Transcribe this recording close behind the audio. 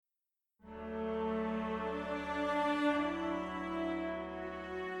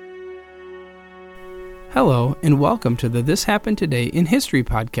Hello, and welcome to the This Happened Today in History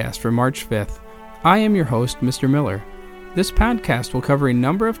podcast for March 5th. I am your host, Mr. Miller. This podcast will cover a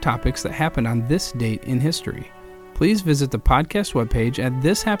number of topics that happened on this date in history. Please visit the podcast webpage at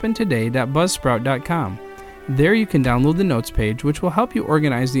thishappenedtoday.buzzsprout.com. There you can download the notes page, which will help you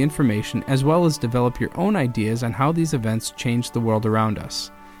organize the information as well as develop your own ideas on how these events changed the world around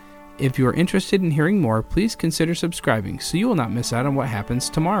us. If you are interested in hearing more, please consider subscribing so you will not miss out on what happens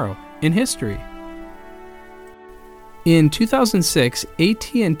tomorrow in history. In 2006,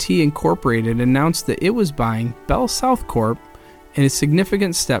 AT&T Incorporated announced that it was buying Bell South Corp in a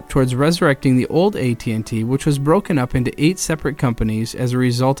significant step towards resurrecting the old AT&T, which was broken up into 8 separate companies as a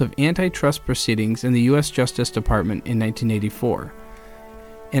result of antitrust proceedings in the U.S. Justice Department in 1984.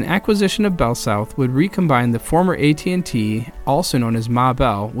 An acquisition of Bell South would recombine the former AT&T, also known as Ma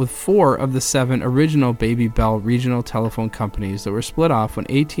Bell, with 4 of the 7 original Baby Bell regional telephone companies that were split off when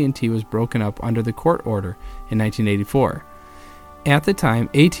AT&T was broken up under the court order in 1984. At the time,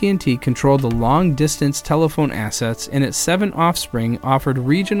 AT&T controlled the long-distance telephone assets, and its 7 offspring offered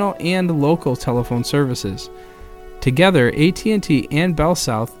regional and local telephone services. Together, AT&T and Bell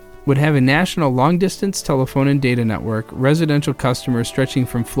South would have a national long-distance telephone and data network, residential customers stretching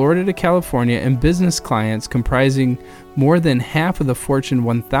from Florida to California, and business clients comprising more than half of the Fortune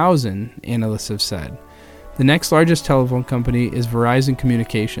 1000, analysts have said. The next largest telephone company is Verizon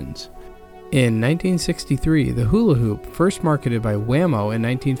Communications. In 1963, the hula hoop, first marketed by Wham-O in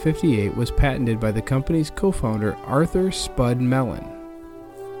 1958, was patented by the company's co-founder Arthur Spud Mellon.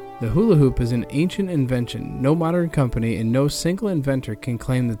 The hula hoop is an ancient invention. No modern company and no single inventor can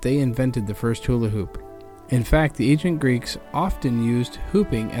claim that they invented the first hula hoop. In fact, the ancient Greeks often used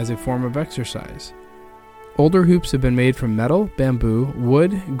hooping as a form of exercise. Older hoops have been made from metal, bamboo,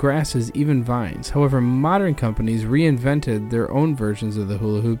 wood, grasses, even vines. However, modern companies reinvented their own versions of the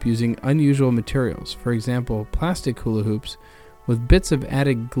hula hoop using unusual materials. For example, plastic hula hoops with bits of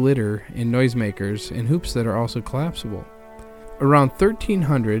added glitter and noisemakers, and hoops that are also collapsible. Around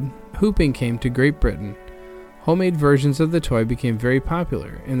 1300, hooping came to Great Britain. Homemade versions of the toy became very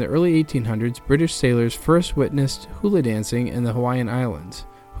popular. In the early 1800s, British sailors first witnessed hula dancing in the Hawaiian Islands.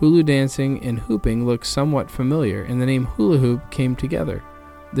 Hula dancing and hooping looked somewhat familiar, and the name hula hoop came together.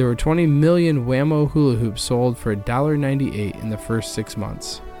 There were 20 million Wham-O hula hoops sold for $1.98 in the first 6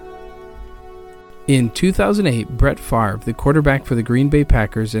 months. In 2008, Brett Favre, the quarterback for the Green Bay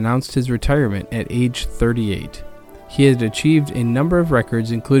Packers, announced his retirement at age 38. He had achieved a number of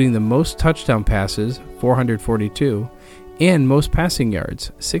records, including the most touchdown passes, 442, and most passing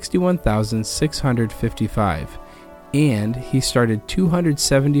yards, 61,655. And he started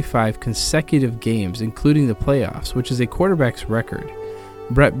 275 consecutive games, including the playoffs, which is a quarterback's record.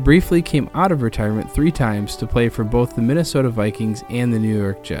 Brett briefly came out of retirement 3 times to play for both the Minnesota Vikings and the New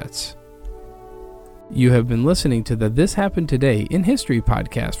York Jets. You have been listening to the This Happened Today in History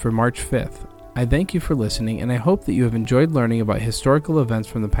podcast for March 5th. I thank you for listening, and I hope that you have enjoyed learning about historical events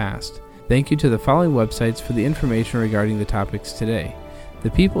from the past. Thank you to the following websites for the information regarding the topics today: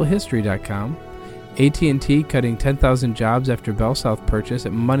 thepeoplehistory.com, AT&T cutting 10,000 jobs after Bell South purchase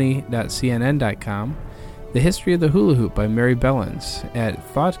at money.cnn.com, The History of the Hula Hoop by Mary Bellens at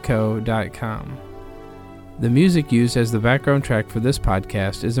thoughtco.com. The music used as the background track for this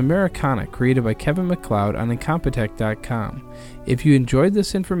podcast is Americana, created by Kevin MacLeod on Incompetech.com. If you enjoyed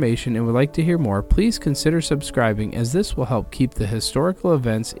this information and would like to hear more, please consider subscribing, as this will help keep the historical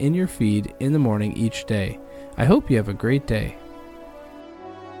events in your feed in the morning each day. I hope you have a great day.